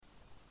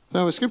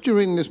So our scripture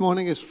reading this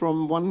morning is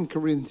from 1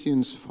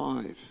 Corinthians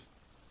 5.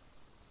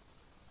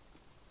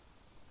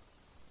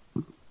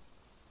 So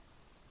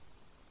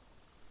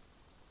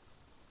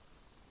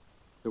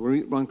we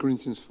read 1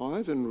 Corinthians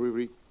 5 and we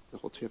read the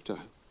whole chapter.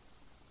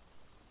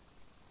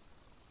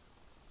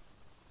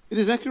 It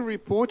is accurately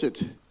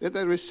reported that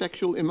there is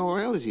sexual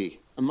immorality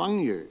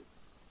among you,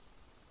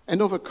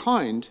 and of a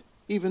kind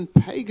even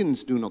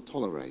pagans do not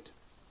tolerate.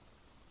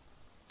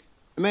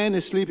 A man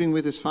is sleeping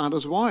with his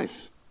father's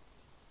wife,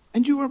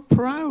 and you are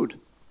proud.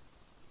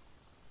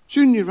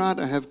 Shouldn't you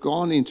rather have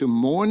gone into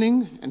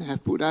mourning and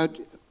have put out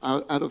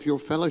of your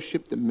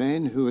fellowship the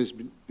man who has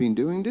been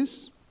doing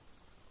this?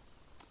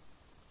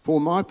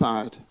 For my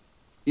part,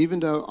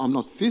 even though I'm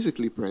not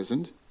physically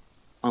present,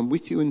 I'm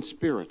with you in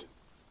spirit.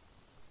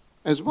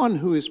 As one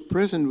who is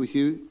present with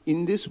you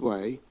in this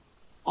way,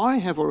 I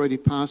have already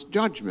passed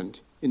judgment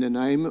in the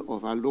name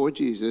of our Lord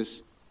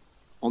Jesus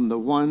on the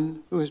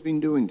one who has been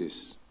doing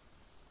this.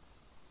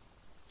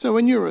 So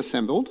when you're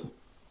assembled,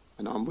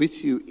 and I'm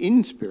with you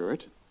in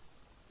spirit,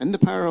 and the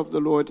power of the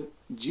Lord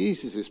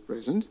Jesus is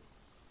present,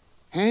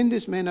 hand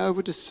this man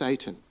over to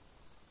Satan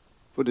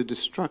for the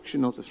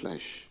destruction of the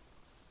flesh,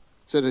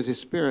 so that his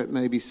spirit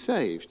may be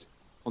saved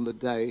on the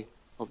day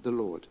of the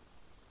Lord.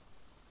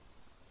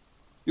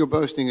 Your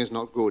boasting is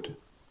not good.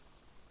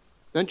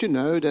 Don't you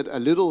know that a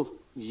little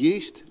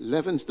yeast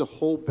leavens the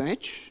whole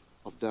batch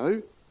of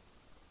dough?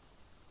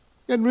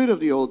 Get rid of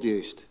the old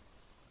yeast,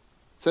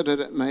 so that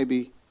it may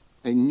be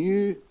a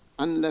new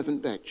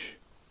unleavened batch,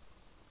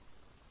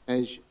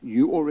 as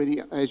you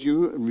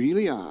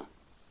really are.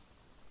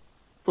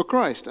 For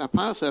Christ, our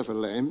Passover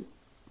lamb,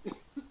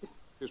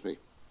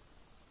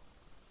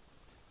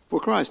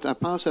 For Christ, our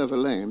Passover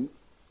lamb,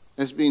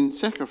 has been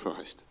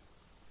sacrificed.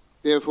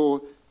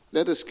 Therefore,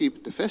 let us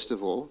keep the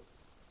festival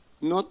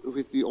not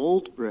with the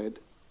old bread,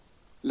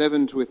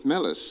 leavened with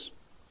malice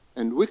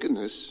and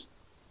wickedness,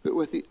 but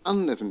with the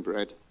unleavened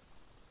bread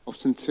of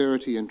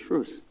sincerity and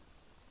truth.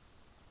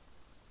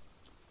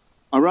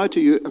 I wrote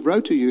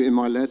to you in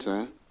my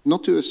letter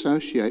not to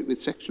associate with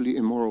sexually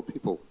immoral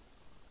people.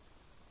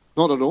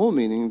 Not at all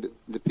meaning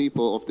the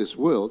people of this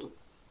world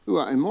who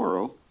are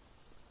immoral,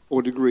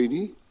 or the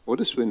greedy, or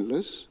the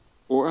swindlers,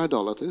 or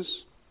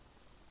idolaters.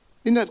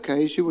 In that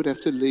case, you would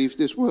have to leave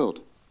this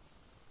world.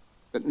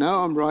 But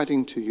now I'm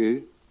writing to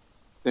you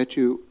that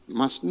you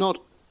must not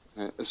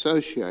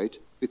associate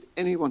with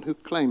anyone who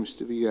claims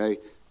to be a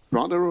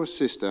brother or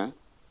sister,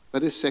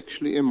 but is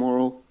sexually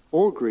immoral,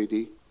 or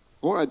greedy,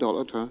 or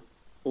idolater,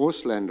 or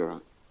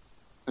slanderer,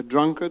 a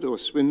drunkard or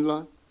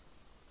swindler,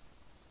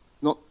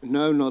 not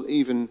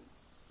even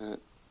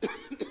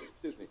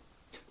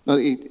not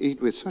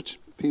eat with such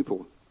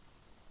people.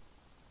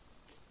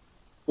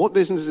 What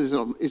business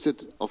is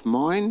it of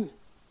mine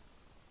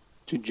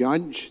to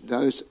judge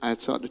those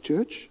outside the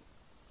church?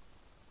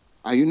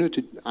 Are you not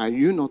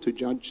to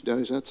judge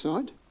those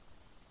outside?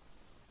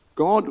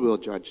 God will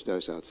judge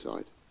those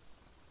outside.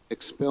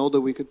 Expel the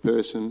wicked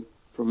person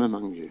from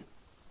among you.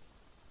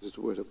 This is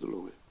the word of the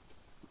Lord.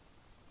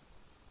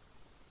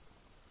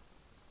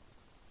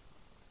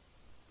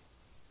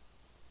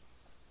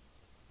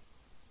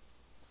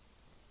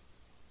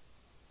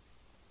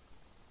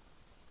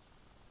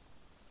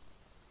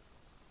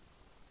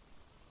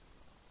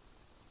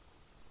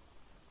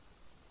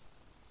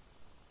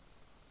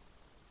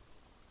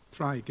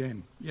 Try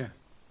again. Yeah.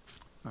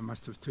 I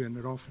must have turned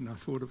it off and I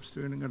thought I was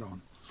turning it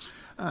on.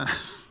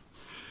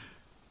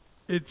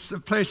 It's a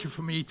pleasure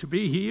for me to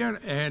be here,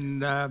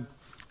 and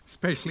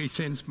especially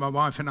since my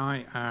wife and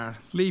I are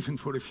leaving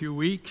for a few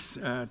weeks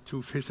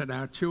to visit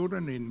our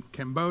children in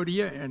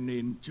Cambodia and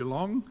in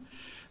Geelong.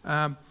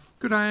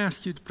 Could I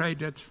ask you to pray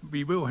that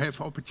we will have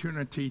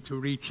opportunity to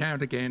reach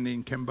out again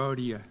in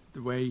Cambodia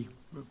the way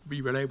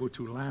we were able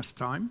to last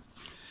time?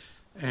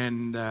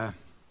 And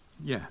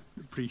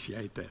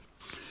appreciate that.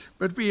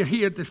 But we are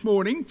here this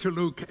morning to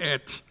look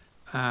at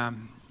the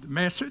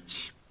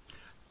message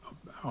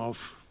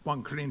of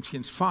 1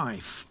 Corinthians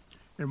 5.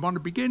 And I want to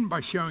begin by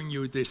showing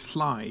you this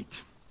slide.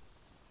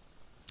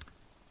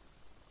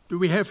 Do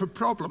we have a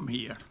problem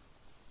here?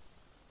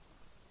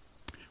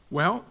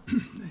 Well,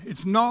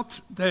 it's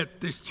not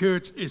that this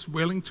church is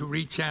willing to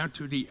reach out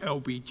to the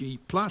LBG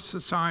plus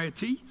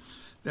society.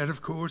 That,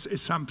 of course,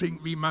 is something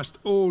we must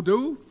all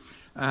do.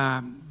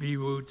 We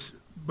would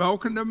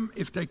welcome them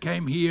if they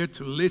came here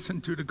to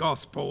listen to the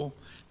gospel,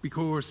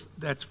 because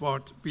that's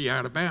what we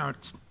are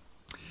about.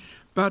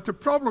 But the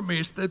problem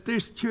is that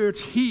this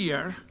church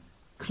here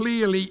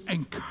clearly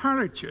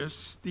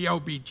encourages the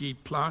LBG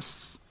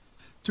plus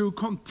to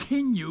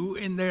continue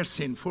in their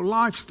sinful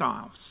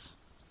lifestyles.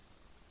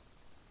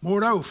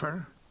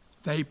 Moreover,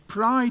 they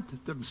pride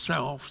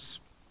themselves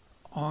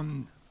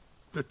on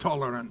the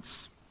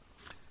tolerance.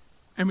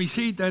 And we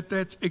see that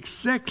that's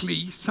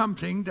exactly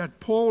something that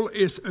Paul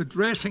is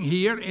addressing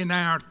here in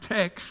our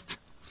text,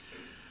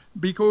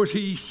 because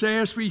he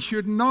says we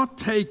should not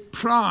take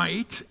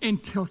pride in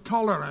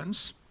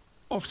tolerance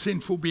of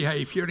sinful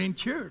behavior in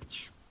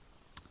church.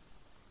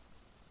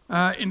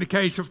 In the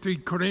case of the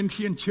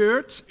Corinthian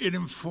church, it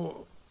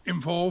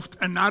involved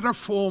another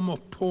form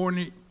of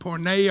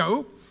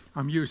porneo.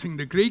 I'm using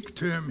the Greek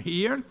term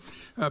here.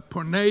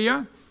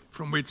 Porneia,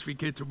 from which we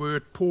get the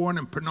word porn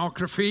and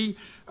pornography,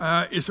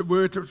 is a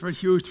word that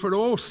was used for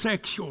all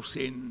sexual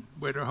sin,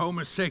 whether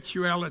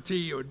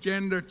homosexuality or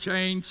gender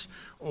change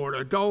or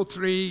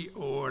adultery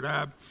or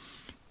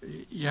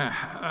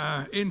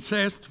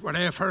incest,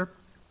 whatever.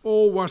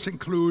 All was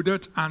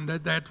included under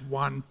that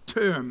one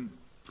term.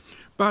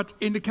 But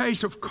in the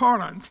case of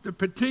Corinth, the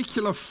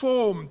particular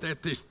form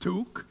that this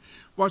took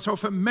was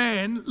of a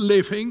man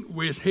living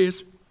with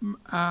his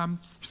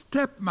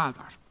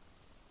stepmother.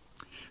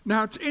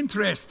 Now it's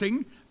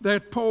interesting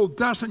that Paul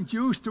doesn't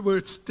use the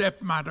word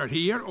stepmother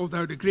here,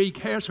 although the Greek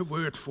has a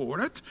word for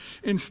it.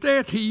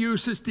 Instead, he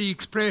uses the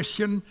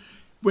expression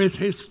with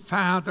his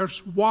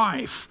father's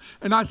wife.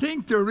 And I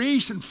think the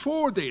reason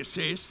for this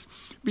is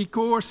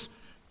because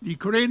the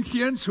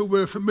Corinthians, who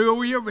were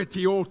familiar with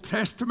the Old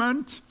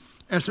Testament,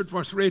 as it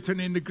was written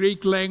in the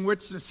Greek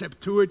language, the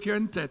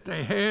Septuagint that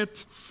they had,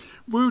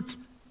 would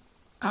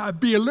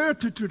be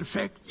alerted to the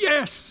fact,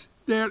 yes,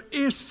 there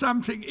is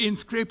something in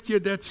Scripture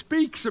that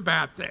speaks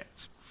about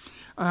that.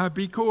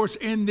 Because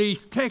in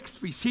these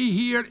texts we see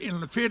here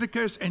in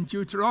Leviticus and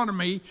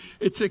Deuteronomy,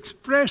 it's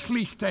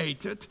expressly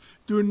stated,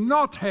 do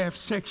not have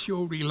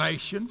sexual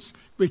relations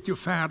with your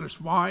father's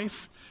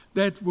wife.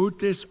 That would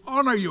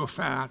dishonor your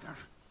father.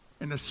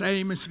 And the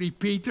same is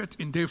repeated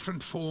in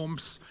different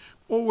forms,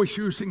 always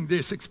using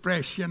this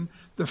expression,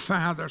 the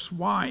father's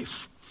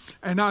wife.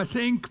 And I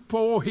think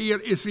Paul here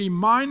is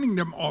reminding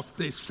them of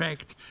this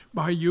fact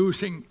by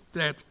using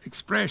that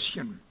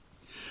expression.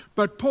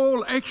 But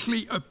Paul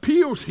actually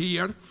appeals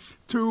here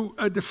to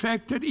the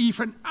fact that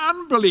even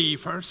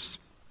unbelievers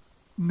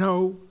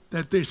know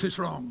that this is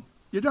wrong.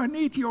 You don't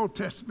need the Old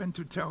Testament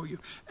to tell you.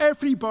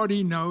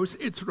 Everybody knows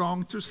it's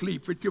wrong to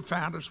sleep with your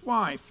father's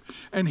wife.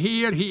 And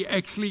here he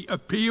actually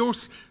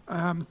appeals,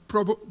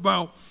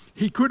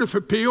 he could have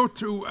appealed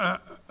to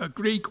a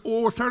Greek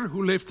author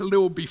who lived a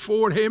little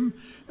before him,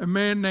 a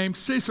man named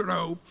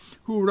Cicero,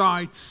 who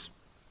writes,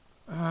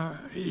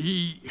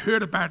 he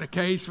heard about a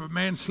case of a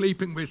man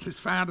sleeping with his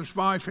father's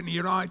wife, and he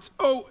writes,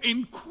 oh,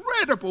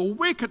 incredible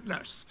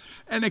wickedness.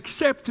 And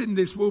except in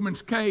this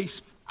woman's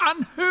case,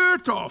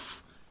 unheard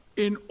of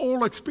in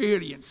all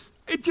experience.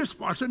 It just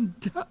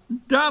wasn't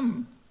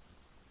done.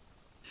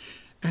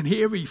 And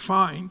here we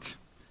find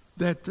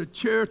that the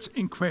church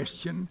in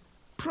question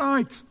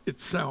prides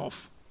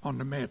itself on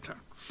the matter.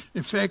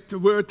 In fact, the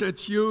word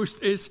that's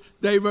used is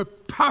they were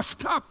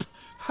puffed up.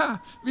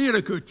 We're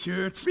a good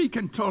church. We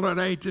can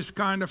tolerate this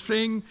kind of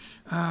thing.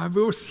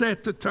 We'll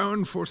set the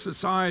tone for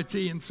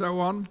society and so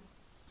on.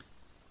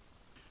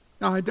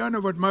 Now, I don't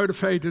know what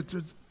motivated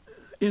it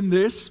in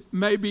this.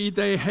 Maybe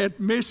they had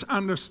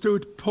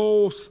misunderstood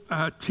Paul's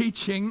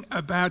teaching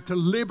about the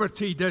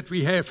liberty that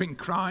we have in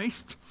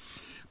Christ.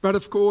 But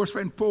of course,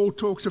 when Paul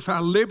talks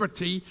about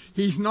liberty,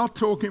 he's not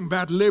talking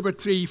about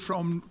liberty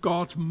from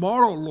God's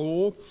moral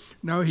law.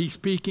 No, he's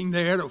speaking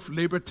there of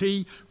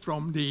liberty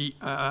from the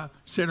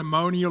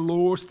ceremonial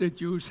laws that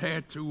Jews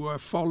had to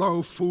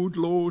follow, food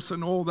laws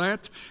and all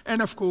that.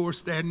 And of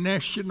course, their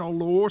national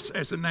laws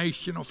as a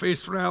nation of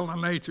Israel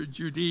and later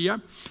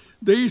Judea.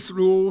 These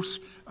rules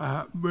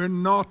were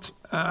not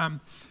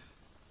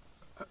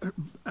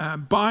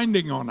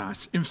binding on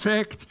us. In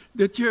fact,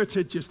 the church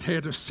had just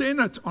had a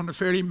synod on the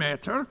very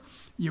matter.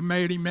 You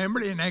may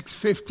remember in Acts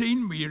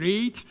 15 we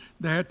read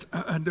that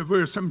there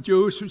were some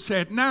Jews who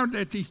said, now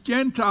that these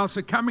Gentiles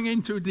are coming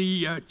into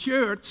the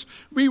church,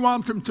 we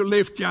want them to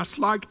live just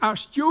like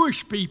us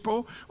Jewish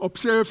people,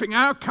 observing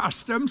our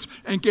customs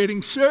and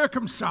getting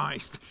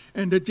circumcised.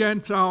 And the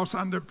Gentiles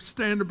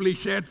understandably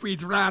said,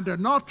 we'd rather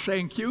not,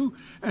 thank you.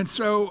 And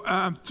so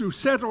to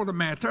settle the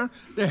matter,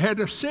 they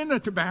had a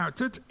synod about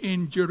it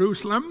in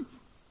Jerusalem.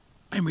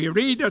 And we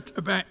read it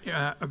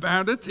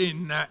about it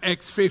in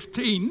Acts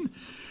 15.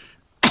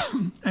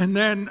 And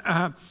then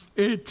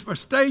it was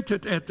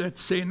stated at that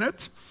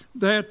synod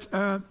that,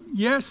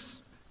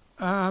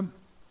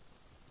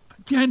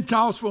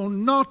 Gentiles will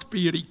not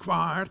be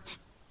required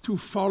to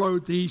follow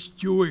these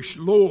Jewish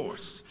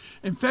laws.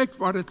 In fact,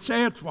 what it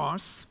said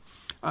was,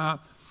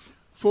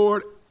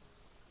 for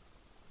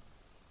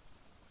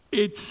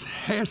it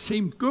has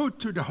seemed good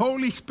to the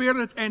Holy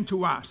Spirit and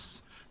to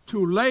us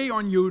to lay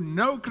on you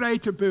no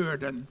greater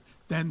burden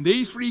than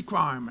these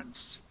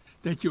requirements,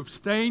 that you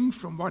abstain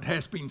from what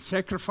has been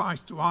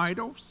sacrificed to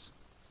idols,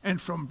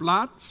 and from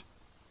blood,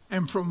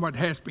 and from what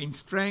has been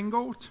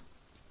strangled,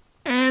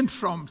 and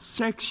from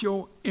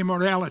sexual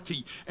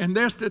immorality. And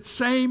there's that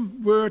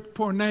same word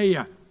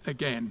porneia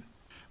again.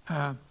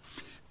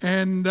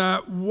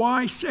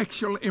 Why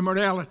sexual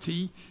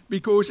immorality?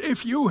 Because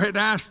if you had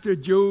asked the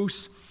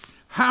Jews,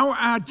 how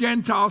are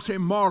Gentiles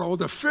immoral?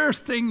 The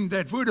first thing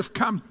that would have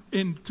come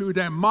into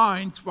their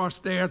minds was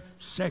their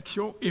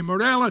sexual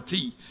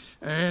immorality.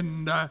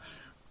 And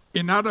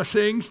in other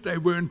things, they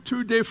weren't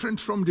too different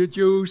from the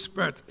Jews,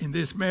 but in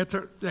this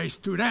matter, they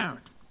stood out.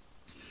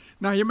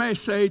 Now, you may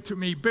say to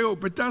me, Bill,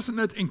 but doesn't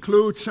it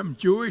include some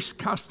Jewish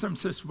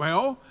customs as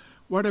well?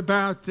 What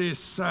about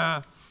this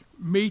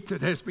meat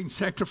that has been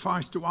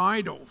sacrificed to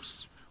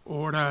idols,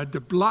 or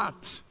the blood,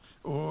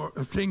 or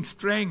a thing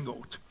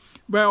strangled.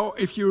 Well,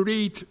 if you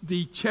read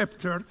the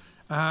chapter,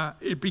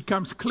 it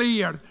becomes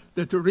clear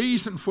that the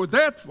reason for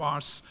that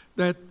was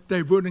that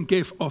they wouldn't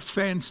give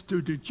offense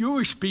to the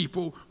Jewish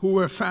people who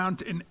were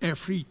found in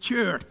every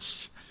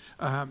church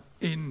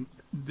in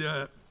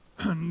the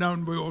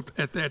known world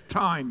at that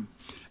time.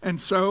 And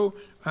so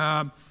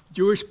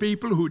Jewish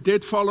people who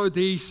did follow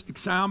these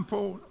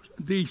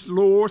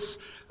laws,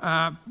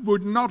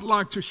 would not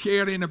like to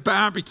share in a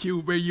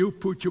barbecue where you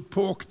put your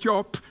pork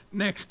chop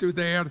next to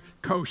their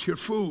kosher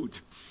food.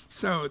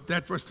 So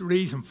that was the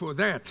reason for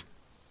that.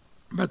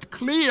 But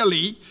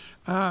clearly,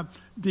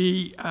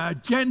 the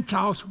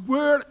Gentiles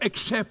were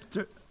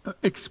expected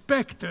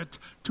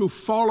to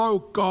follow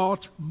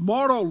God's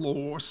moral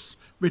laws,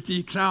 with the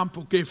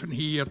example given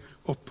here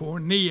of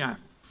porneia,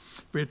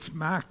 which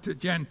marked the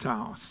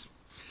Gentiles.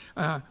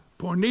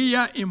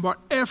 Porneia, in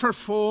whatever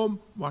form,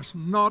 was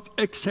not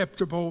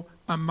acceptable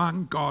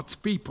among God's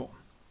people.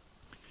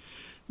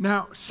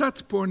 Now,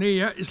 such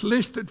porneia is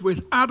listed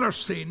with other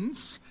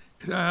sins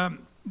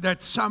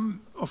that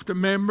some of the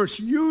members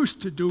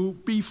used to do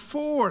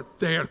before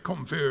their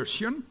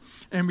conversion.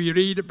 And we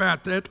read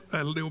about that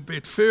a little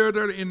bit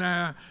further in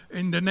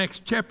the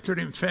next chapter,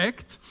 in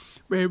fact,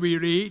 where we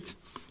read,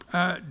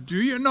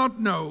 do you not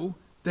know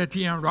that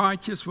the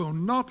unrighteous will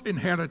not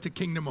inherit the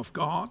kingdom of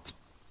God?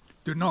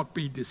 Do not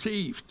be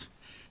deceived.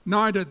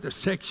 Neither the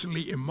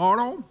sexually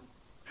immoral,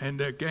 and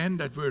again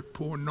that word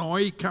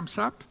pornoi comes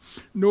up,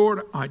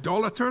 nor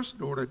idolaters,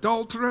 nor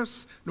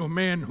adulterers, nor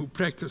men who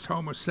practice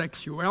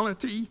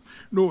homosexuality,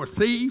 nor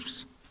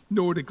thieves,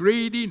 nor the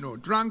greedy, nor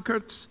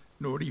drunkards,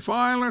 nor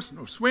revilers,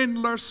 nor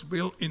swindlers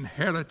will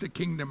inherit the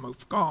kingdom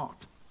of God.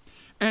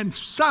 And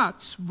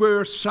such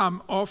were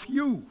some of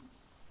you.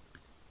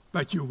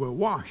 But you were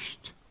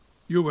washed,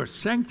 you were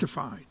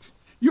sanctified,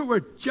 you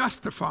were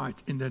justified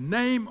in the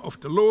name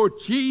of the Lord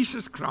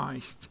Jesus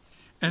Christ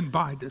and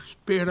by the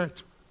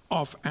Spirit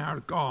of our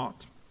God.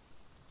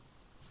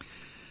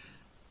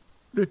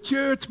 The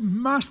church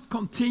must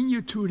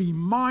continue to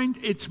remind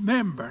its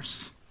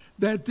members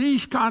that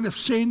these kind of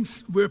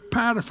sins were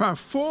part of our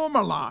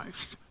former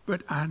lives,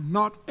 but are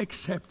not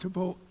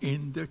acceptable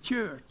in the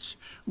church.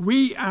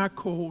 We are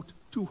called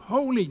to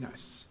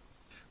holiness.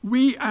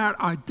 We are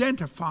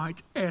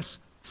identified as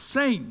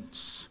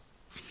saints.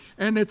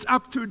 And it's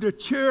up to the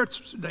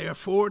church,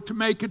 therefore, to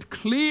make it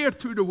clear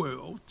to the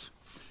world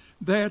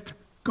that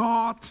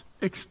God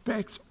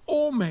expects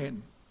all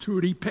men to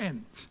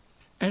repent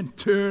and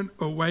turn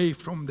away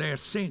from their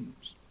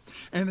sins.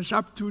 And it's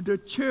up to the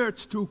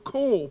church to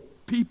call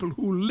people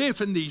who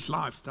live in these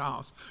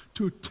lifestyles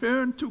to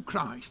turn to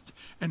Christ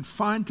and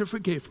find the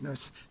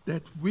forgiveness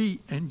that we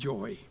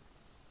enjoy.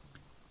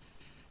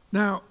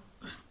 Now,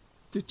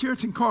 the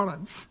church in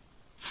Corinth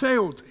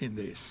failed in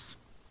this,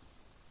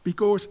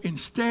 because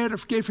instead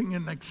of giving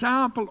an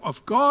example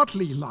of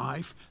godly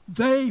life,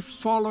 they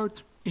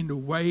followed in the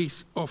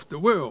ways of the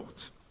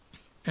world,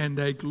 and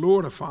they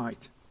glorified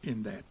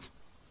in that.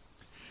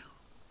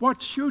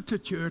 What should the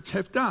church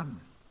have done?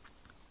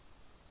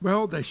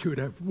 Well, they should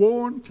have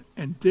warned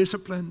and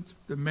disciplined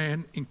the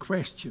man in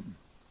question.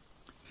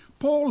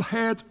 Paul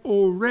had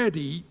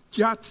already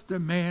judged the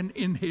man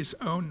in his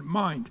own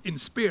mind, in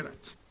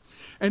spirit.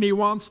 And he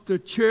wants the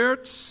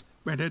church,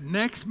 when it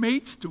next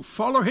meets, to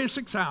follow his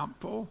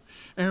example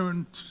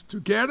and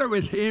together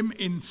with him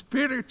in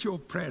spiritual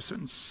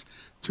presence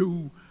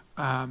to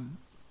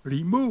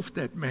remove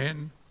that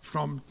man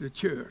from the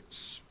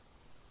church.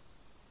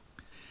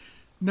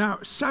 Now,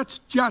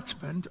 such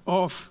judgment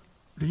of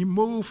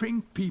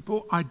removing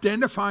people,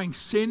 identifying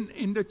sin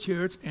in the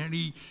church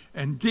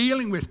and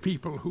dealing with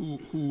people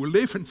who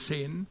live in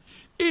sin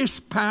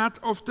is part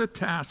of the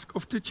task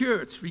of the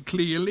church. We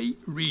clearly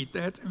read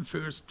that in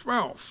verse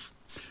 12.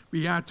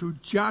 We are to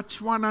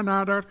judge one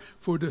another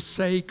for the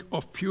sake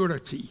of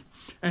purity.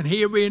 And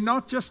here we're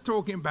not just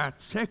talking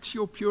about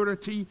sexual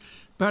purity,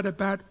 but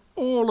about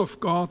all of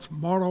God's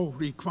moral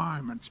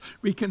requirements.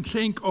 We can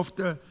think of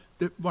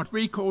what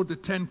we call the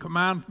 10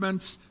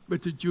 Commandments,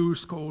 but the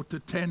Jews called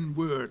the 10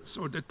 words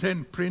or the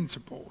 10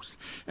 principles.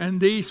 And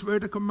these were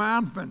the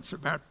commandments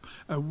about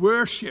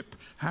worship,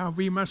 how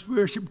we must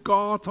worship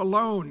God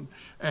alone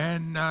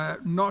and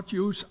not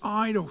use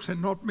idols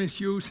and not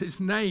misuse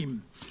his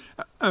name.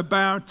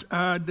 About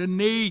the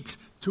need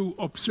to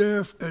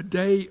observe a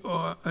day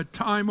or a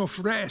time of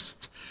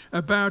rest.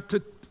 About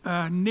the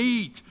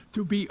need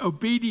to be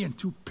obedient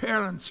to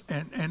parents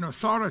and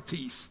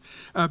authorities,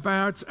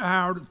 about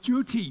our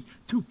duty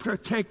to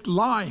protect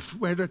life,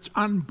 whether it's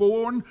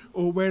unborn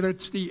or whether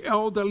it's the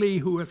elderly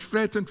who are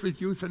threatened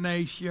with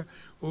euthanasia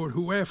or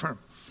whoever,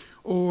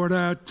 or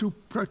to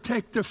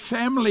protect the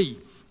family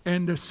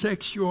and the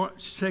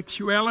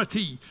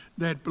sexuality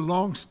that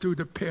belongs to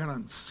the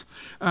parents,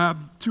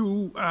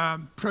 to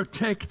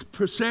protect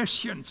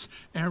possessions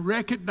and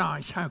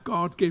recognize how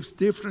God gives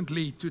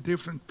differently to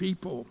different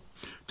people,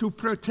 to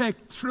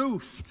protect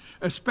truth,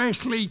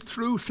 especially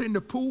truth in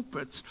the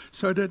pulpits,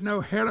 so that no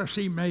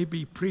heresy may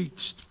be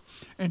preached,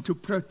 and to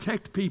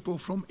protect people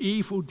from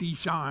evil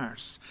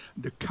desires,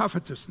 the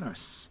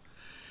covetousness.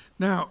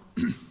 Now,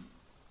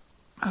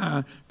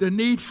 the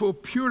need for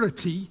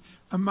purity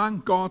among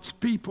God's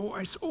people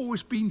has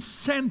always been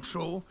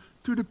central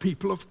to the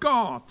people of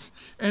God.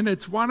 And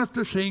it's one of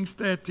the things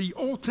that the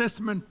Old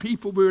Testament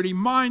people were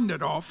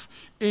reminded of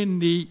in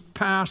the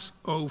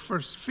Passover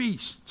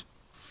feast.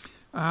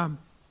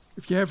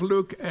 If you have a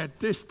look at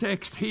this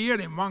text here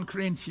in 1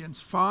 Corinthians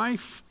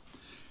 5,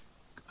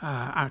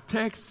 our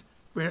text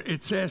where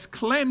it says,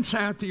 "Cleanse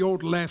out the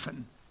old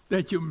leaven,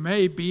 that you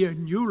may be a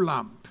new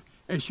lump,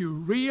 as you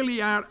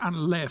really are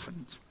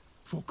unleavened.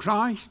 For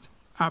Christ,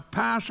 our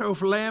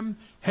Passover lamb,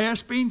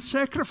 has been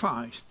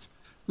sacrificed.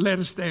 Let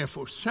us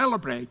therefore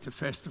celebrate the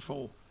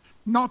festival,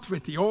 not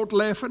with the old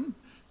leaven,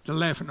 the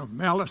leaven of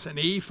malice and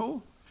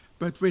evil,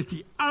 but with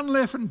the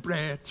unleavened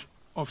bread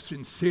of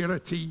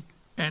sincerity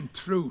and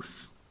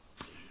truth."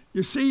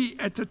 You see,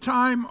 at the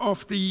time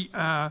of the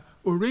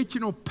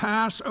original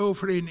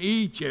Passover in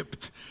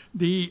Egypt,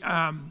 the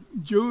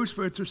Jews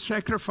were to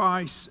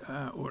sacrifice,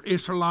 or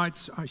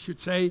Israelites, I should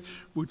say,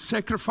 would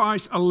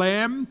sacrifice a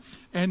lamb,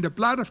 and the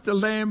blood of the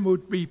lamb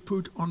would be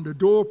put on the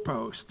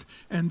doorpost.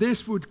 And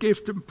this would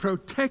give them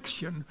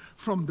protection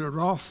from the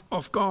wrath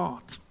of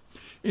God.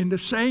 In the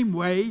same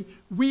way,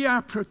 we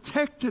are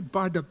protected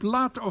by the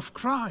blood of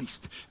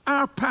Christ,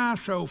 our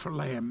Passover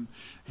lamb.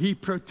 He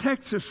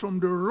protects us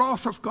from the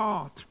wrath of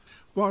God,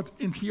 what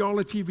in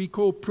theology we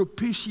call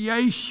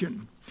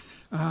propitiation.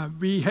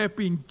 We have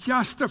been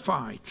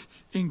justified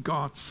in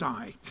God's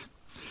sight.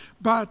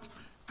 But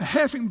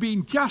having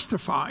been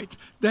justified,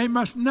 they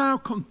must now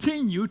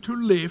continue to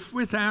live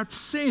without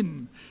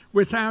sin,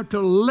 without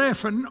the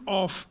leaven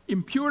of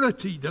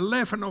impurity, the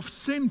leaven of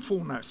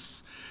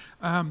sinfulness,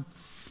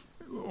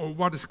 or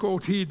what is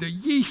called here the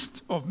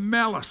yeast of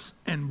malice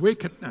and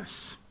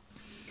wickedness.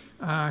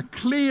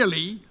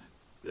 Clearly,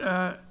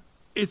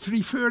 it's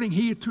referring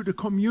here to the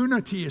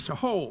community as a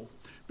whole.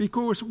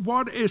 Because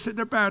what is it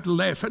about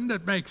leaven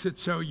that makes it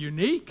so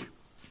unique?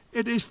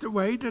 It is the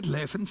way that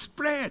leaven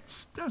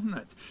spreads, doesn't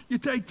it? You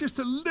take just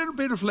a little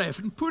bit of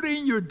leaven, put it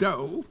in your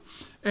dough,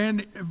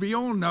 and we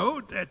all know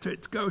that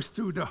it goes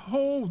through the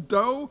whole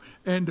dough,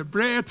 and the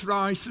bread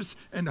rises,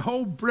 and the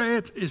whole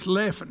bread is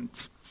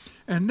leavened.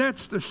 And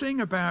that's the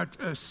thing about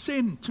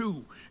sin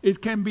too.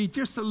 It can be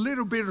just a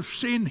little bit of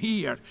sin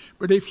here,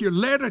 but if you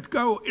let it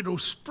go, it'll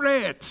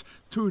spread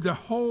to the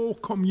whole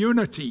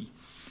community.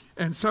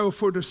 And so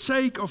for the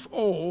sake of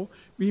all,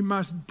 we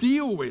must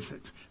deal with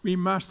it. We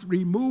must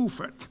remove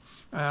it,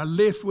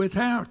 live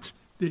without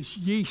this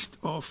yeast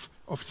of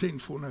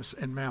sinfulness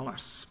and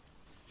malice.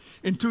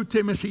 In 2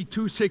 Timothy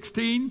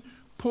 2:16,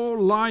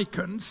 Paul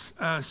likens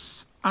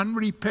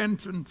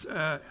unrepentant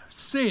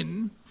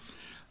sin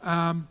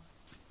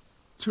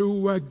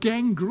to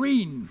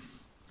gangrene.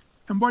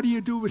 And what do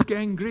you do with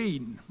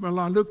gangrene? Well,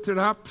 I looked it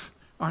up.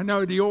 I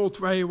know the old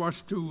way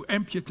was to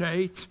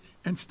amputate,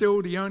 and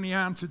still the only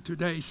answer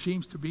today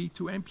seems to be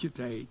to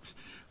amputate.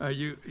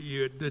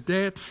 The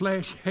dead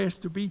flesh has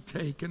to be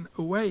taken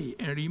away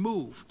and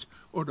removed,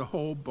 or the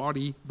whole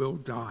body will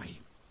die.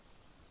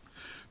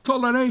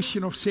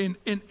 Toleration of sin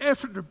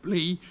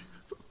inevitably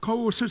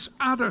causes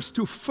others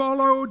to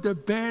follow the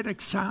bad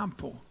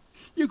example.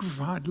 You can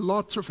find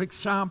lots of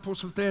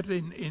examples of that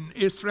in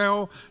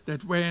Israel,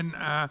 that when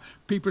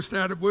people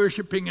started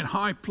worshipping in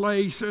high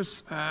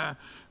places,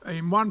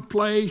 in one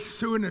place,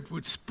 soon it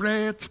would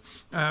spread.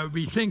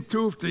 We think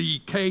too of the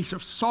case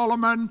of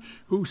Solomon,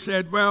 who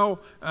said, well,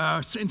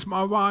 since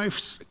my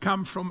wives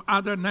come from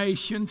other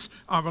nations,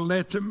 I will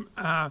let them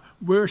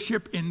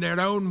worship in their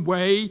own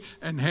way,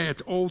 and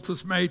had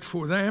altars made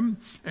for them.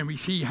 And we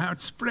see how it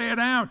spread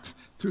out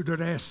to the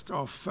rest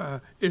of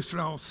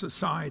Israel's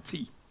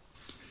society.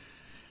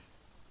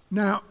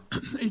 Now,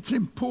 it's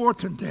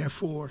important,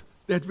 therefore,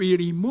 that we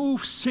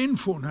remove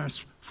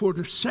sinfulness for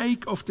the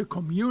sake of the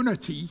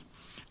community,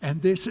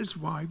 and this is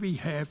why we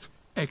have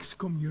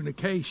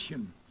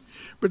excommunication.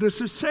 But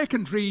there's a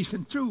second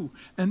reason too,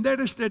 and that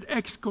is that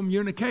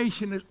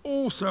excommunication is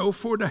also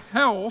for the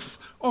health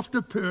of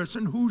the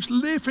person who's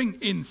living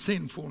in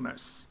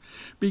sinfulness,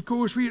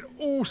 because we're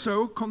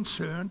also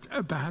concerned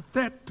about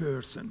that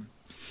person.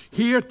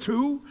 Here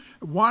too,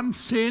 one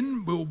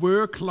sin will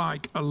work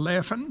like a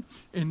leaven,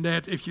 in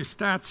that if you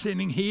start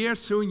sinning here,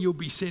 soon you'll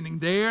be sinning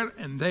there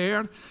and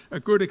there. A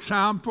good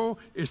example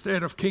is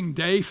that of King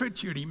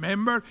David. You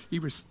remember, he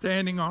was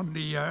standing on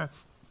the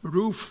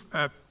roof,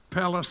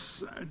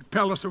 palace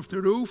of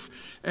the roof,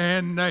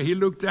 and he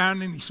looked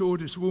down and he saw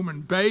this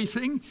woman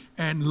bathing,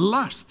 and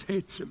lust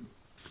hits him.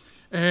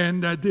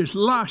 And this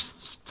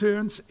lust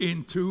turns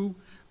into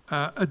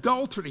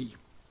adultery.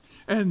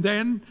 And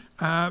then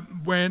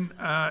when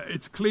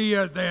it's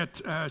clear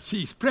that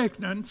she's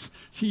pregnant,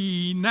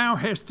 she now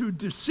has to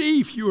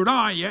deceive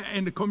Uriah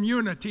and the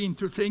community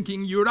into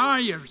thinking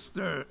Uriah's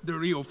the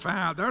real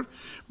father.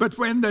 But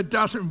when that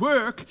doesn't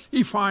work,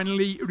 he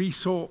finally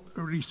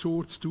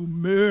resorts to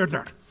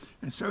murder.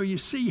 And so you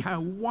see how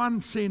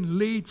one sin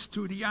leads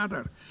to the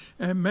other.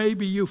 And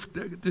maybe you've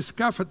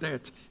discovered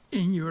that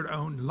in your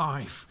own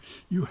life.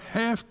 You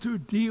have to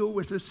deal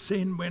with the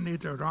sin when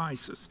it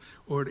arises,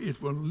 or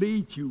it will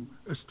lead you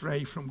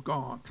astray from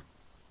God.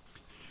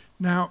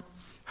 Now,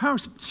 how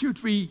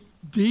should we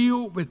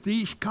deal with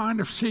these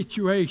kind of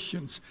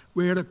situations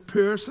where a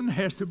person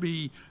has to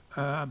be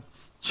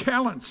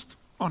challenged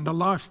on the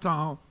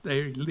lifestyle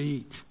they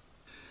lead?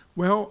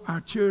 Well,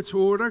 our church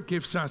order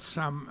gives us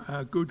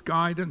some good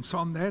guidance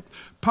on that.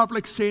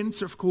 Public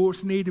sins, of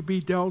course, need to be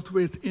dealt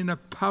with in a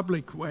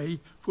public way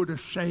for the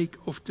sake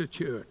of the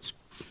church.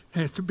 It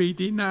has to be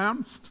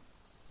denounced,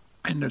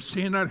 and the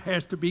sinner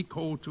has to be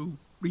called to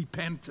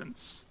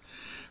repentance.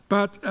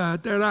 But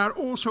there are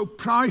also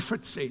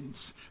private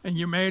sins. And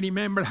you may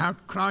remember how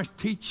Christ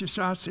teaches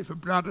us, if a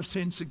brother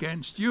sins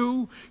against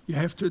you, you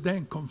have to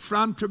then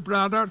confront a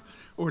brother.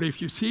 Or if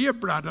you see a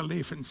brother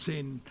live in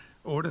sin,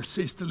 or a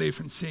sister live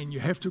in sin,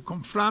 you have to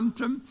confront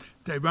them.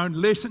 They won't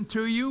listen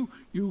to you.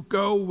 You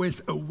go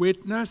with a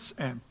witness,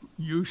 and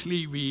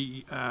usually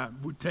we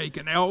would take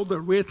an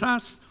elder with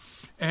us.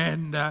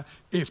 And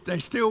if they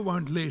still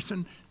won't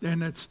listen,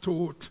 then it's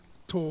taught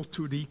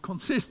to the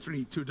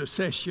consistory, to the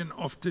session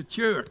of the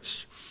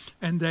church.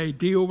 And they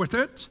deal with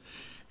it.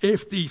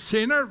 If the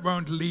sinner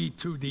won't lead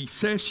to the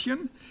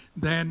session,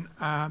 then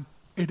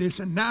it is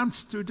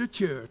announced to the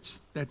church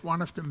that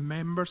one of the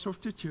members of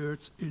the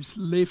church is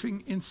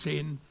living in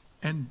sin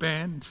and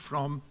banned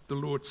from the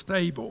Lord's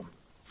table.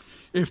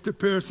 If the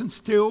person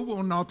still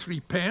will not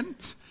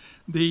repent,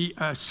 the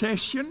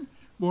session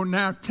will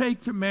now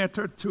take the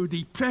matter to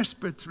the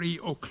presbytery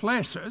or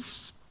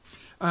classis,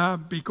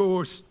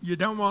 because you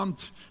don't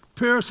want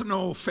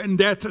personal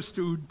vendettas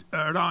to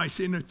arise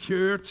in a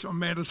church on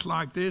matters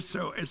like this.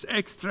 So as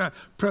extra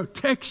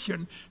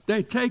protection,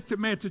 they take the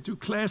matter to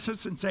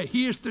classes and say,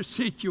 here's the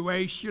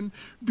situation.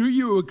 Do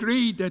you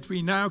agree that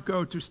we now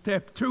go to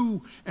step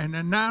 2 and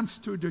announce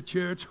to the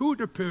church who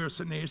the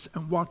person is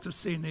and what the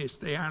sin is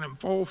they are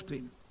involved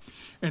in?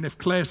 And if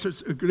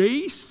classes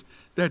agrees,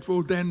 that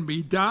will then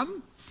be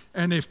done.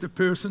 And if the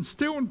person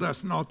still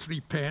does not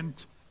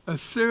repent, a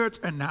third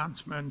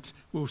announcement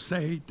will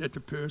say that the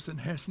person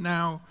has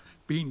now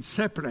been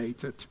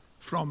separated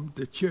from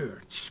the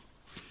church.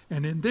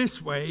 And in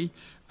this way,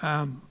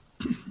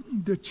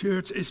 the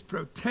church is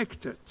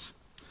protected.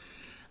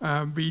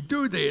 We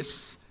do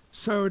this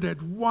so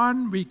that,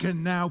 one, we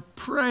can now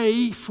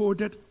pray for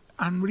that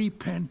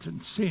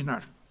unrepentant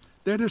sinner.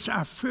 That is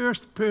our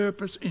first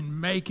purpose in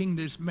making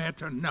this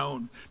matter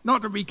known.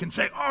 Not that we can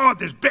say, oh,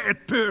 this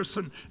bad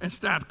person, and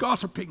start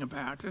gossiping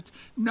about it.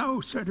 No,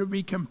 so that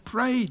we can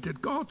pray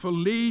that God will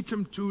lead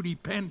them to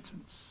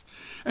repentance.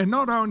 And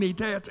not only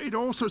that, it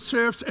also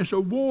serves as a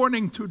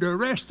warning to the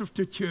rest of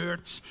the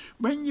church.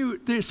 When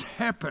this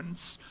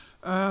happens,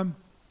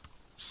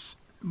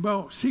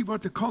 see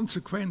what the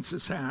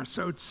consequences are.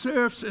 So it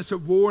serves as a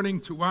warning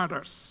to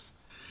others.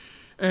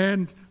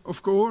 And,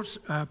 of course,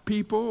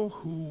 people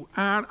who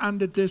are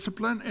under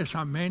discipline, as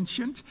I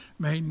mentioned,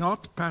 may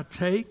not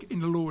partake in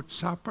the Lord's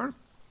Supper.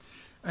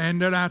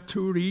 And there are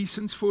 2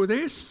 reasons for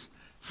this.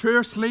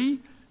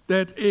 Firstly,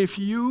 that if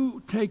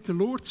you take the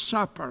Lord's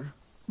Supper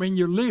when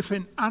you live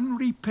in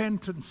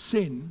unrepentant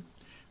sin,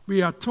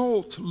 we are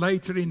told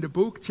later in the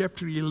book,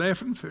 chapter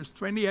 11, verse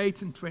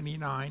 28 and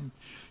 29,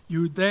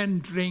 you then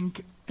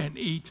drink and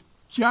eat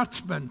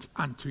judgment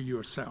unto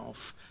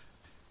yourself.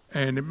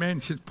 And it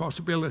mentions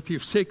possibility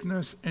of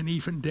sickness and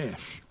even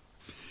death.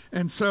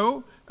 And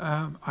so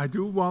I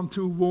do want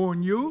to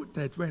warn you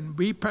that when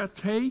we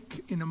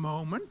partake in a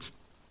moment,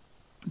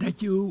 that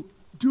you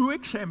do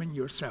examine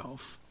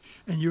yourself.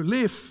 And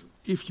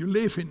if you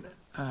live in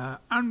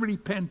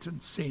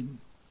unrepentant sin,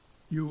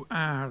 you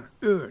are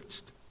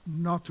urged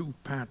not to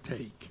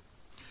partake.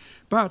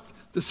 But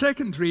the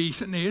second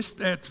reason is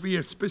that we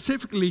are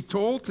specifically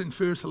told in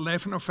verse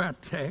 11 of our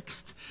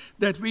text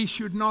that we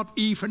should not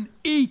even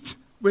eat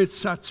with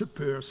such a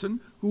person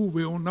who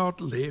will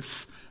not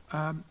live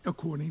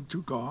according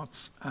to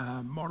God's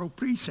moral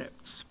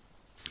precepts.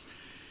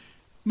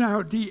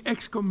 Now, the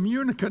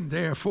excommunicant,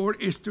 therefore,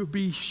 is to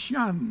be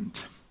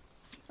shunned.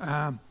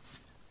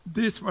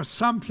 This was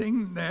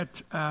something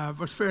that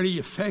was very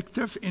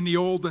effective in the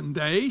olden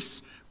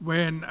days,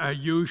 when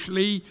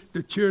usually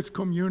the church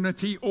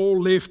community all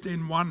lived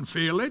in one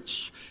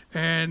village.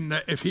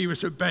 And if he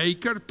was a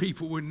baker,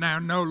 people would now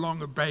no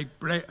longer buy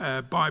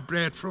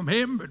bread from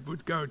him, but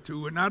would go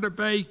to another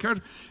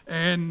baker.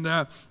 And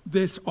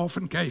this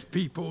often gave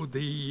people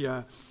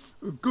the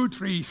good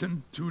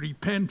reason to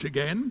repent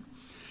again.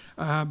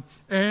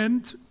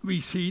 And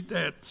we see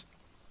that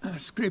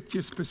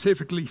Scripture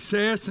specifically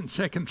says in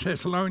 2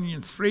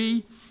 Thessalonians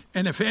 3,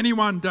 and if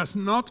anyone does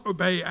not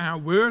obey our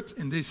word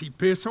in this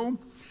epistle,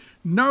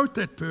 note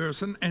that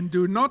person and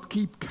do not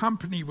keep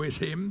company with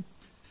him,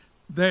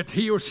 that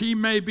he or she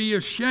may be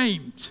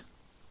ashamed,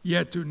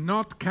 yet do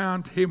not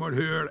count him or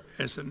her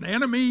as an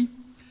enemy,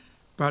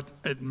 but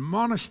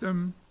admonish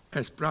them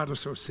as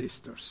brothers or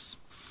sisters.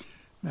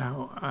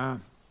 Now,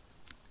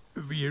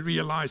 we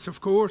realize, of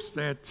course,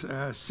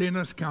 that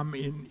sinners come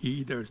in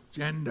either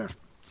gender.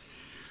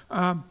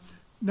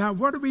 Now,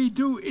 what do we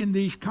do in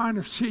these kind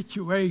of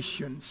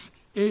situations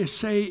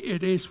say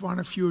it is one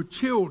of your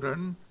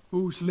children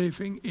who's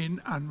living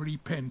in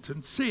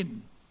unrepentant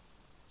sin.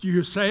 Do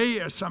you say,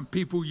 as some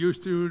people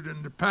used to do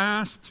in the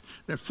past,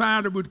 the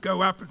father would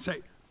go up and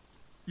say,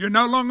 "You're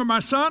no longer my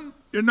son,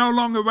 you're no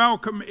longer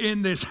welcome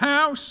in this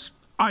house,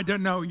 I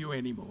don't know you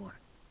anymore."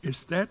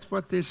 Is that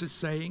what this is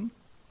saying?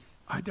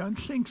 I don't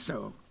think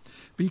so,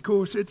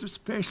 because it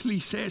especially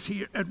says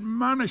here,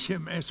 admonish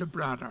him as a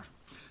brother,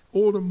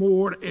 all the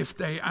more if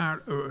they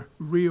are a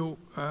real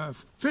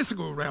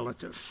physical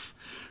relative.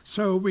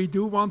 So we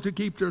do want to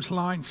keep those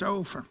lines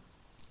over.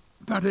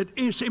 But it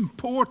is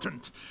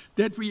important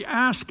that we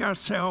ask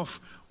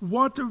ourselves,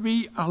 what do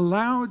we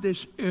allow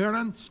this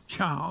errant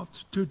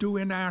child to do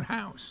in our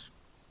house?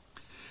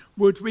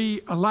 Would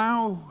we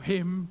allow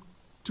him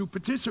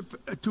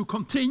to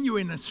continue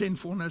in a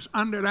sinfulness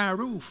under our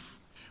roof,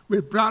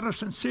 with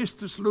brothers and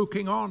sisters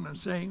looking on and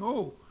saying,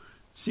 "Oh,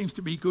 seems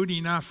to be good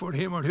enough for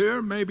him or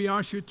her, maybe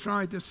I should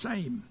try the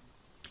same"?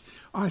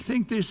 I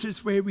think this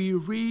is where we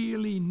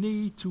really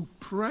need to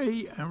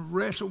pray and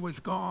wrestle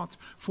with God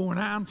for an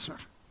answer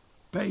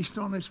based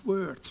on his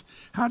word.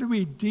 How do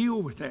we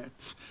deal with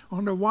that?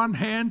 On the one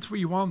hand,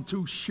 we want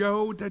to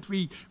show that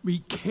we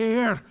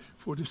care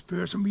for this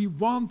person. We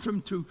want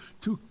them to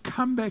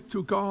come back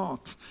to God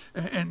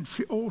and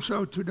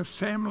also to the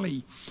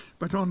family.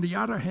 But on the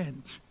other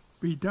hand,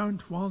 we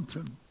don't want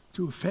them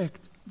to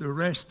affect the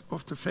rest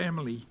of the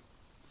family.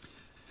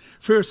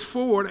 Verse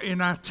 4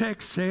 in our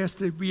text says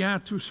that we are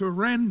to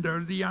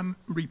surrender the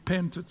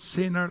unrepentant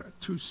sinner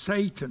to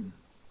Satan.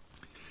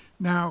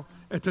 Now,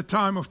 at the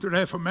time of the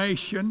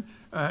Reformation,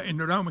 in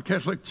the Roman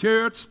Catholic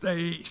Church,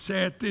 they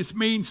said this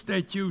means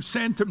that you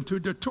sent them to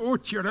the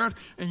torturer,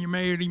 and you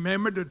may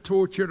remember the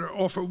torturer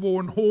often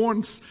wore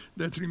horns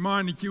that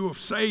reminded you of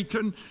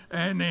Satan,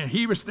 and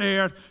he was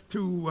there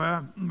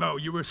to,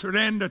 you were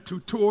surrendered to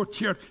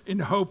torture in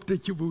the hope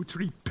that you would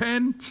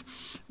repent,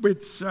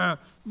 which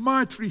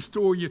might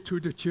restore you to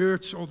the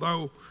church,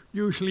 although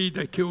usually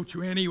they killed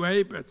you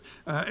anyway, but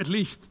at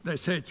least they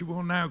said you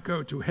will now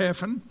go to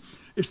heaven.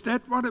 Is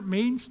that what it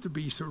means to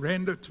be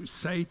surrendered to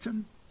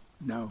Satan?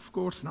 No, of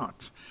course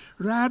not.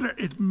 Rather,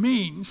 it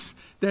means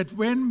that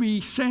when we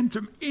send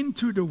them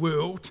into the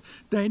world,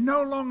 they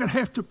no longer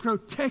have the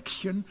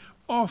protection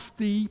of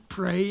the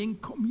praying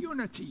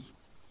community.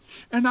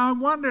 And I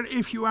wonder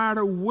if you are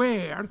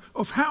aware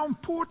of how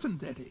important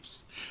that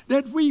is.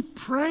 That we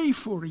pray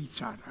for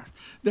each other,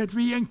 that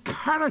we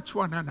encourage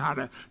one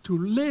another to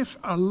live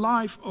a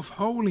life of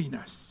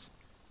holiness.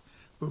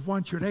 But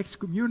once you're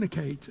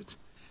excommunicated,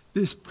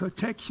 this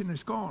protection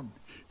is gone.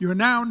 You're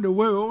now in the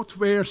world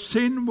where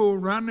sin will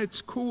run its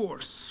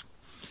course.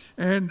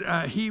 And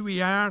here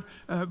we are.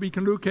 We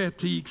can look at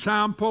the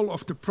example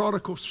of the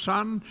prodigal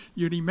son.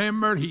 You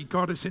remember, he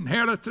got his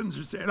inheritance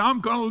and said,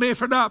 "I'm going to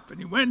live it up." And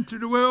he went to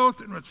the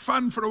world and it was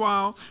fun for a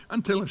while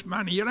until his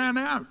money ran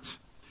out.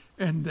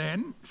 And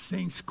then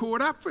things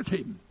caught up with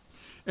him.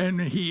 And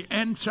he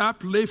ends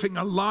up living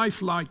a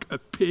life like a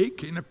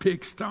pig in a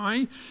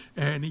pigsty.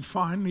 And he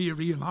finally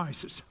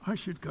realizes, I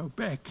should go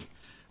back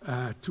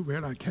to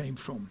where I came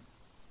from.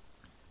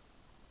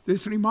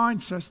 This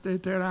reminds us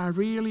that there are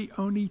really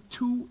only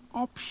two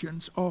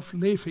options of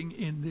living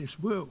in this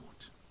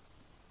world.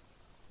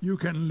 You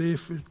can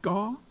live with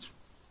God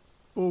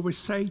or with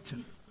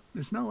Satan.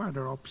 There's no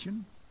other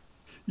option.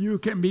 You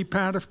can be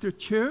part of the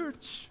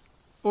church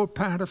or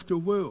part of the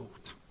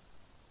world.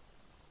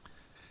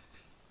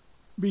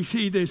 We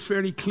see this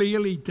very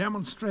clearly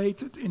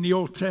demonstrated in the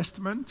Old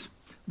Testament,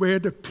 where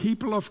the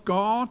people of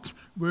God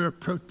were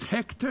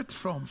protected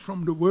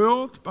from the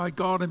world by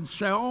God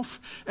himself,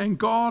 and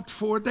God,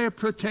 for their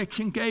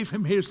protection, gave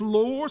him his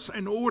laws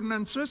and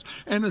ordinances,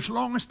 and as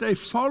long as they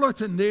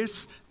followed in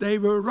this, they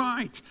were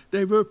right,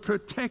 they were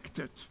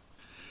protected.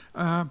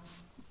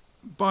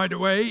 By the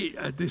way,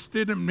 this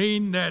didn't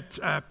mean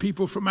that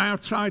people from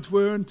outside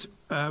weren't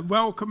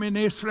welcome in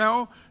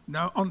Israel.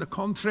 No, on the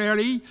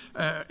contrary,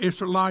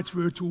 Israelites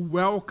were to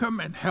welcome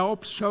and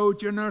help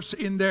sojourners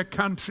in their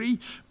country,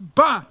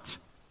 but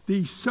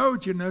these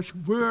sojourners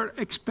were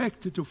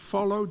expected to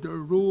follow the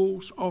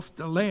rules of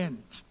the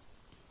land.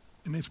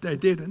 And if they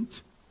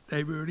didn't,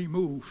 they were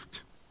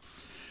removed.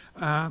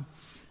 Now,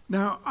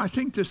 I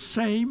think the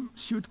same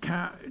should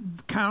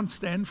count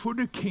then for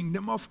the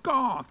kingdom of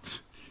God.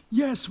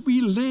 Yes,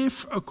 we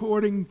live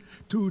according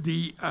to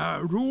the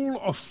rule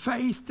of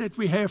faith that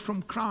we have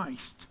from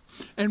Christ.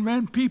 And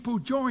when people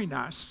join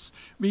us,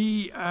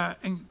 we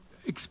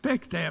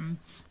expect them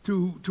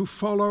to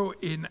follow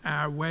in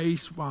our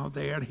ways while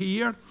they are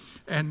here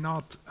and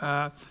not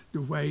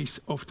the ways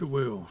of the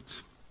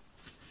world.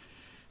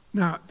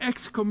 Now,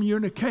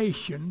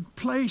 excommunication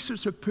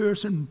places a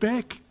person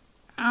back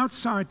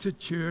outside the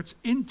church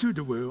into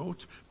the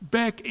world,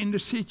 back in the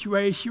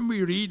situation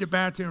we read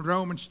about in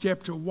Romans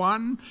chapter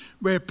 1,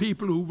 where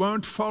people who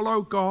won't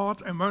follow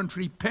God and won't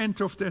repent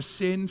of their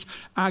sins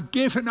are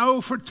given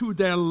over to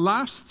their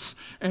lusts,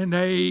 and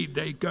they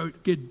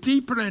get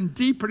deeper and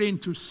deeper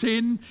into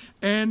sin,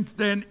 and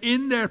then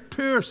in their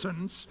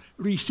persons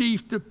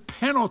receive the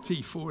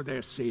penalty for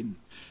their sin.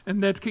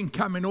 And that can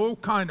come in all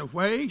kind of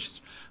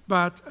ways,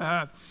 but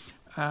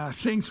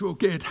things will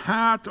get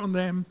hard on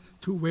them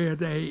to where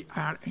they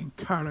are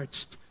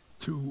encouraged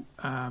to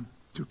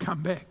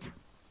come back.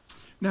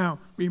 Now,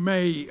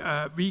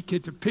 we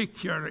get a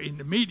picture in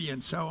the media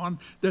and so on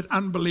that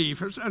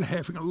unbelievers are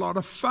having a lot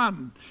of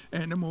fun.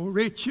 And the more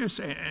riches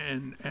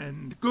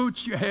and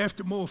goods you have,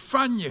 the more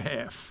fun you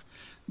have.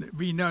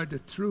 We know the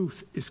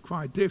truth is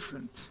quite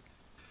different.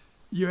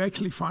 You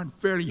actually find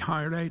very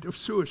high rate of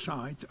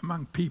suicide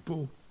among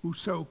people who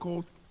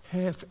so-called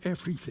have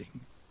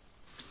everything.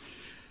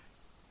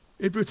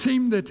 It would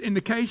seem that in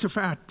the case of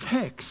our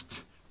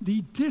text,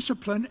 the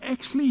discipline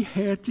actually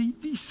had the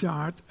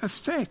desired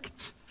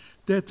effect,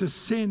 that the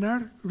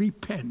sinner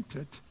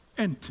repented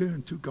and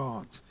turned to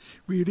God.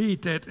 We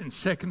read that in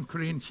 2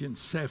 Corinthians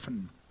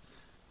 7.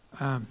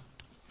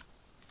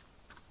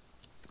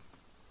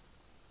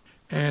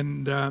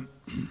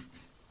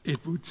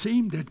 It would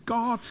seem that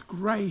God's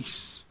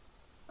grace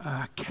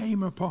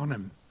came upon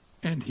him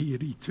and he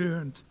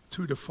returned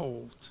to the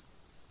fold.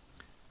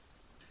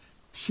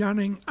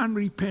 Shunning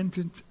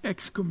unrepentant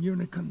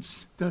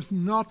excommunicants does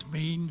not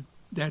mean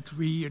that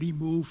we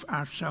remove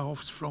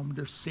ourselves from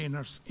the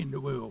sinners in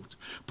the world.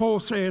 Paul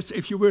says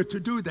if you were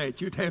to do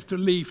that, you'd have to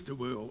leave the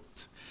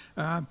world.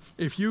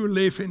 If you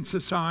live in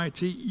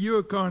society,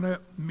 you're going to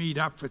meet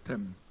up with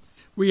them.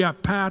 We are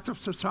part of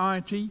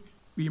society.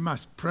 We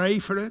must pray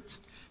for it.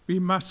 We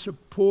must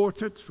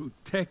support it through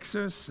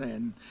taxes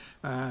and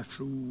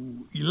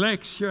through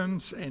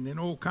elections and in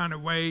all kind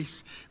of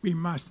ways. We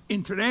must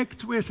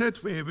interact with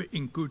it where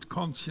in good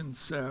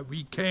conscience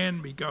we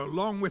go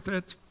along with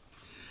it.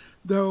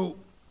 Though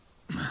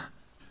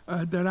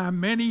there are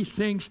many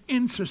things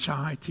in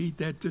society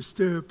that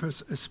disturb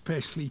us,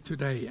 especially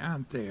today,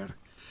 aren't there?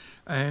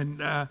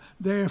 And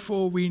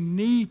therefore we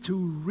need to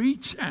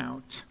reach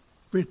out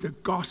with the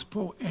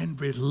gospel and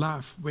with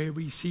love where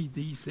we see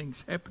these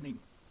things happening.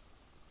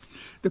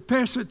 The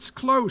passage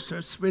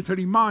closes with a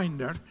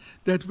reminder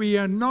that we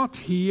are not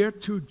here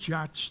to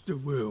judge the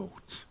world.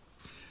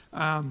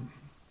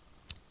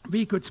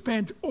 We could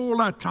spend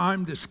all our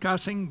time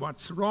discussing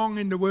what's wrong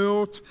in the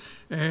world,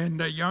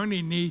 and you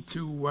only need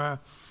to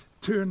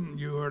turn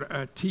your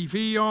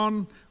TV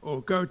on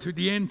or go to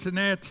the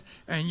internet,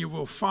 and you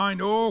will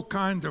find all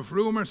kinds of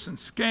rumors and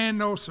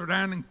scandals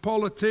surrounding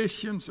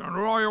politicians and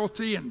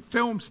royalty and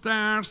film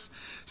stars,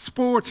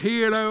 sports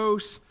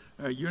heroes,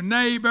 your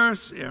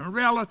neighbors and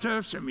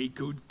relatives, and we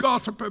could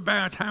gossip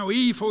about how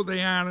evil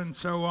they are and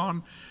so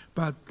on,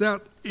 but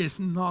that is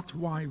not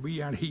why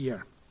we are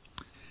here.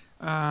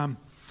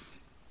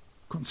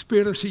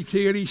 Conspiracy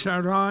theories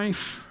are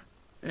rife,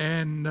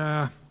 and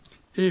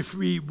if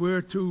we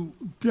were to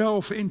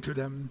delve into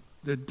them,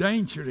 the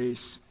danger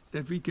is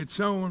that we get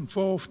so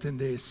involved in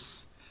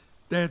this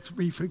that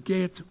we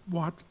forget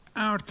what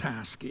our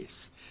task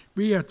is.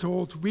 We are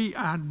told we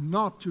are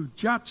not to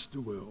judge the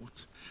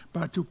world,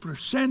 but to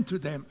present to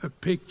them a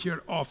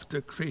picture of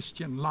the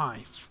Christian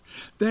life.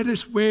 That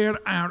is where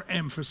our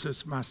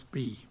emphasis must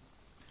be.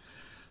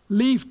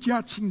 Leave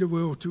judging the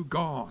world to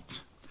God.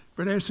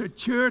 But as a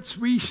church,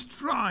 we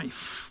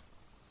strive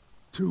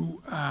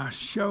to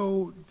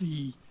show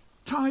the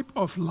type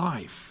of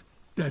life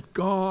that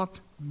God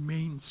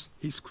means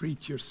his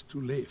creatures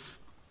to live.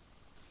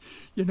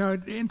 You know,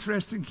 the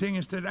interesting thing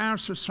is that our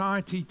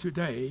society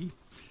today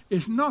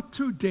is not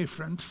too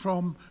different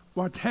from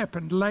what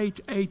happened late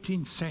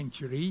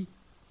 1800s,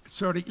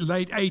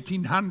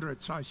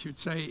 I should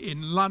say,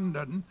 in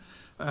London,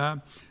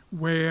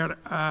 where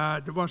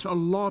there was a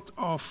lot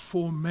of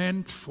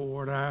foment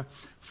for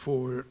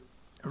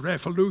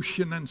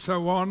revolution and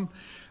so on.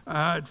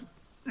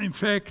 In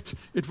fact,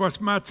 it was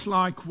much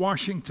like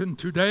Washington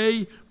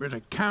today, with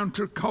a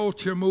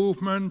counterculture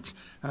movement,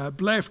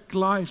 Black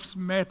Lives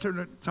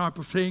Matter type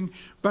of thing.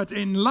 But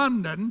in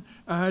London,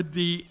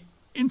 the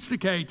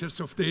instigators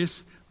of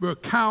this were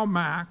Karl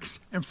Marx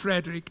and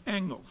Friedrich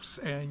Engels.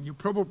 And you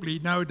probably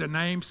know the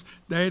names.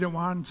 They're the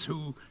ones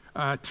who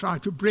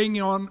tried to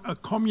bring on a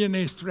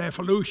communist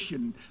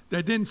revolution.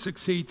 They didn't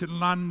succeed in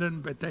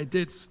London, but they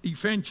did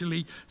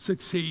eventually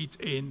succeed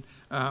in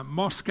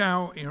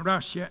Moscow, in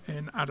Russia,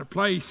 and other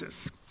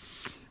places.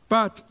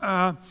 But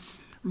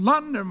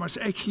London was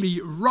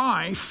actually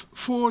rife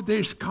for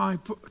this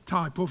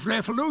type of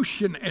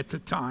revolution at the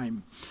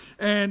time.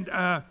 And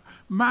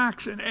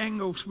Marx and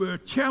Engels were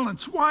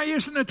challenged. Why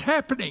isn't it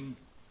happening?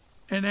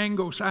 And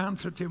Engels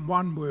answered in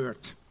one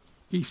word.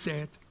 He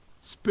said,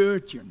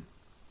 Spurgeon.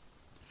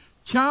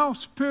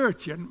 Charles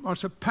Spurgeon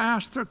was a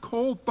pastor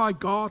called by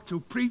God to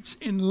preach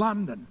in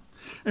London.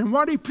 And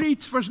what he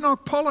preached was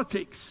not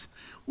politics.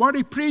 What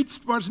he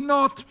preached was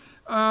not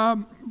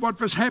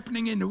what was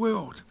happening in the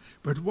world.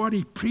 But what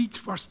he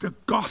preached was the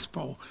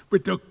gospel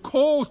with the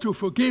call to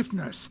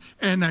forgiveness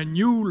and a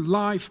new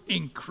life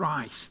in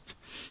Christ.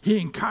 He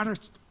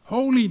encouraged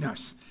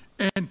holiness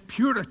and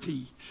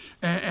purity,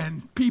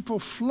 and people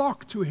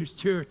flocked to his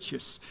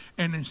churches.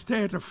 And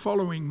instead of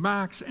following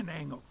Marx and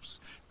Engels,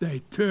 they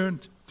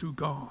turned to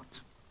God.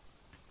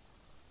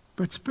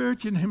 But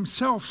Spurgeon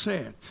himself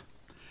said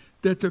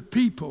that the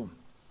people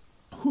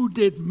who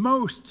did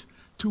most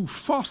to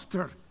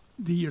foster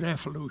the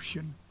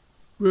revolution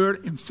were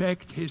in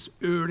fact his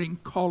erring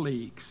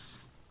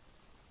colleagues,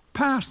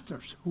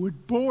 pastors who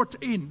had bought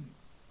in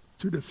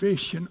to the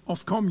vision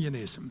of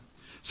communism,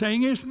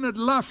 saying, isn't it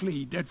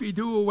lovely that we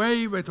do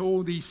away with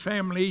all these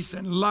families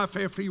and love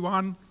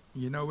everyone?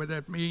 You know what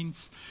that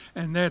means.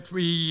 And that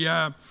we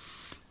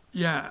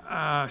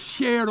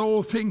share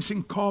all things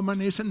in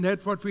common. Isn't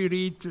that what we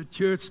read the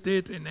church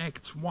did in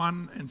Acts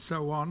 1 and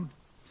so on?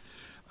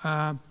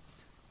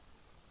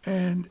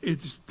 And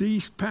it's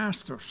these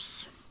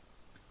pastors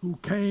who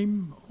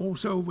came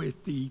also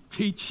with the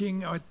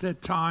teaching at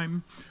that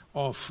time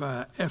of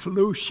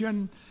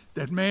evolution,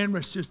 that man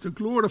was just a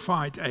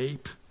glorified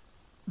ape.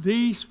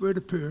 These were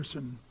the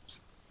persons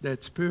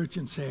that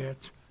Spurgeon said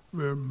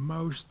were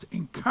most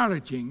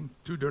encouraging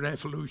to the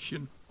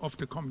revolution of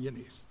the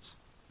communists.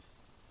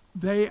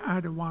 They are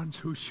the ones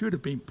who should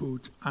have been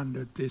put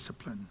under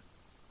discipline.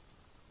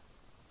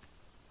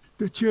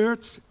 The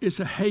church is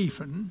a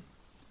haven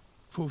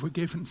for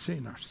forgiven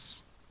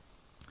sinners.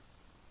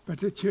 But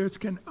the church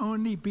can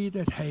only be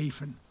that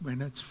haven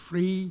when it's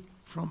free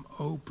from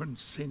open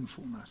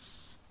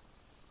sinfulness.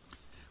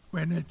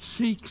 When it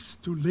seeks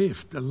to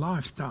live the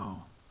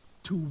lifestyle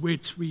to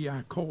which we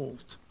are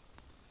called.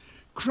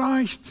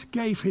 Christ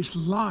gave his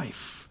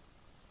life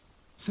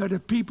so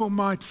that people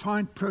might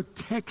find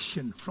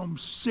protection from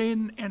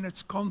sin and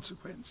its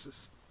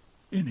consequences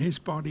in his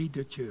body,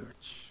 the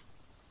church.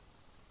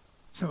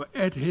 So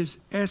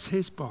as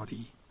his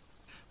body,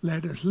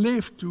 let us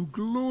live to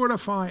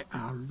glorify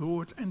our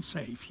Lord and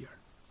Savior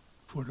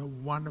for the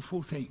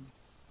wonderful thing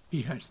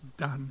he has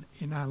done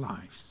in our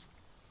lives.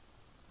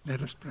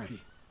 Let us pray.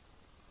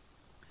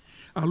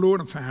 Our Lord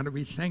and Father,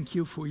 we thank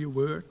you for your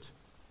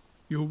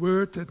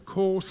word that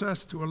calls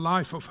us to a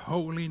life of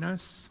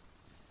holiness,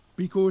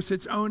 because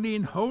it's only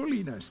in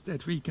holiness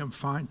that we can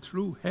find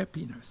true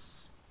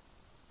happiness,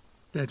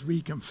 that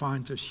we can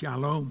find the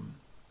shalom.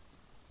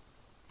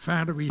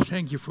 Father, we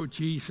thank you for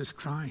Jesus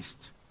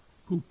Christ,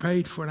 who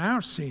paid for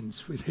our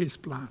sins with his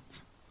blood.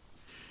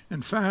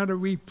 And Father,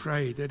 we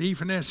pray that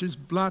even as his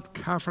blood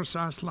covers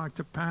us like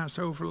the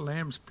Passover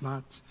lamb's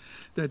blood,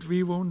 that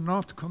we will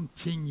not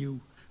continue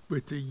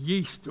with the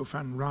yeast of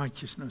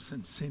unrighteousness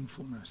and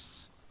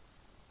sinfulness.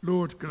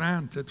 Lord,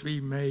 grant that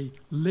we may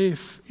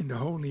live in the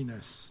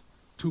holiness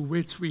to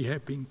which we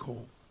have been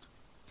called.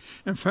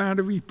 And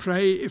Father, we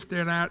pray if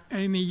there are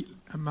any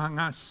among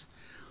us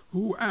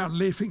who are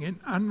living in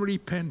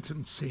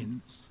unrepentant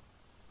sins,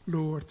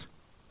 Lord,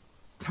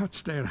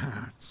 touch their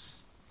hearts,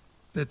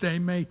 that they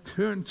may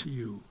turn to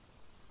you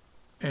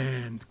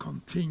and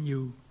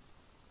continue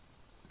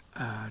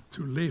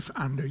to live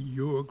under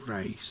your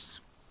grace.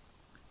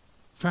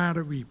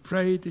 Father, we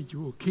pray that you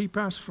will keep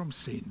us from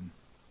sin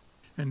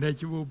and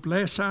that you will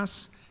bless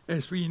us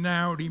as we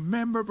now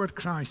remember what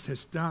Christ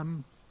has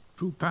done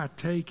through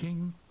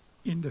partaking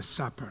in the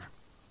supper,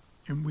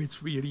 in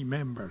which we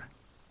remember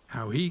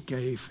how he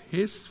gave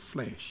his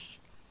flesh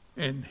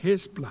and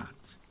his blood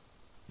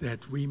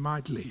that we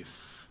might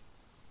live.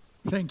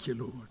 Thank you,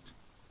 Lord.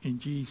 In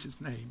Jesus'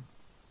 name,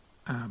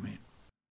 amen.